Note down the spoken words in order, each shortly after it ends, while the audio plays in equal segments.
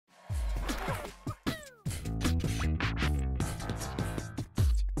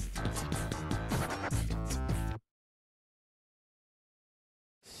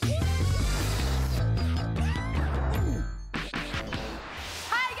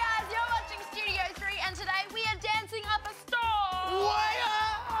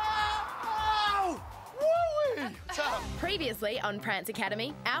Previously on Prance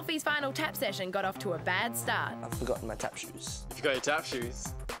Academy, Alfie's final tap session got off to a bad start. I've forgotten my tap shoes. You got your tap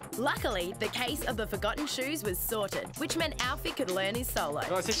shoes? Luckily, the case of the forgotten shoes was sorted, which meant Alfie could learn his solo.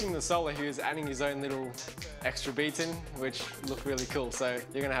 When I was teaching the solo, he was adding his own little extra beats in, which looked really cool, so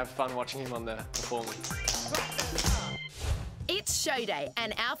you're going to have fun watching him on the performance. It's show day,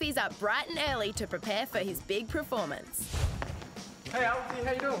 and Alfie's up bright and early to prepare for his big performance. Hey Alfie,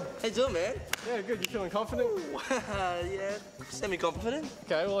 how you doing? How you doing, man? Yeah, good. You feeling confident? Yeah, semi-confident.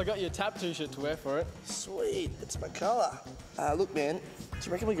 Okay, well I got your tap t-shirt to wear for it. Sweet, it's my colour. Look, man, do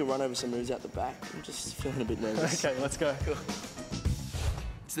you reckon we could run over some moves out the back? I'm just feeling a bit nervous. Okay, let's go. Cool.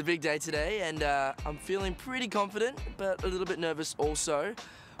 It's the big day today, and I'm feeling pretty confident, but a little bit nervous also.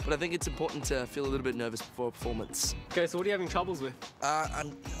 But I think it's important to feel a little bit nervous before a performance. Okay, so what are you having troubles with? I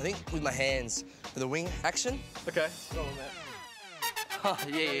think with my hands, for the wing action. Okay, roll on that. Oh,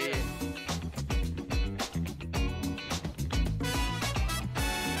 yeah.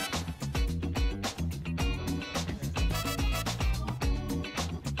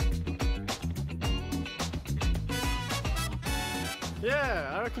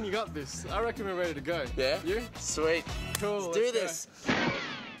 Yeah, I reckon you got this. I reckon we're ready to go. Yeah? You? Sweet. Cool, Let's do this. Go.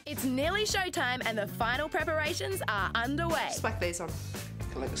 It's nearly showtime, and the final preparations are underway. Spike face on.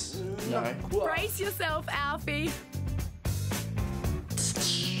 No. Brace yourself, Alfie.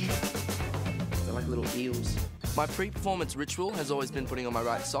 They're like little eels. My pre-performance ritual has always been putting on my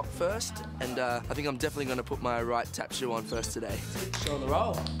right sock first, and I think I'm definitely going to put my right tap shoe on first today. Show on the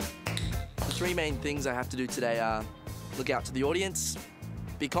roll. The three main things I have to do today are look out to the audience,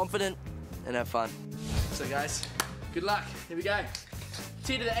 be confident, and have fun. So guys, good luck. Here we go.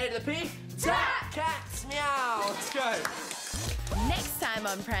 T to the A to the P. Tap! Cats, meow. Let's go. Next time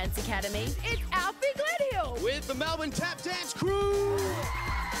on Prance Academy, it's Alfie Gledhill with the MelbourneTapDance crew.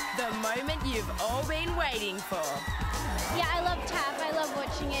 The moment you've all been waiting for. Yeah, I love tap. I love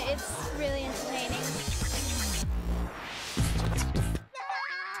watching it. It's really entertaining.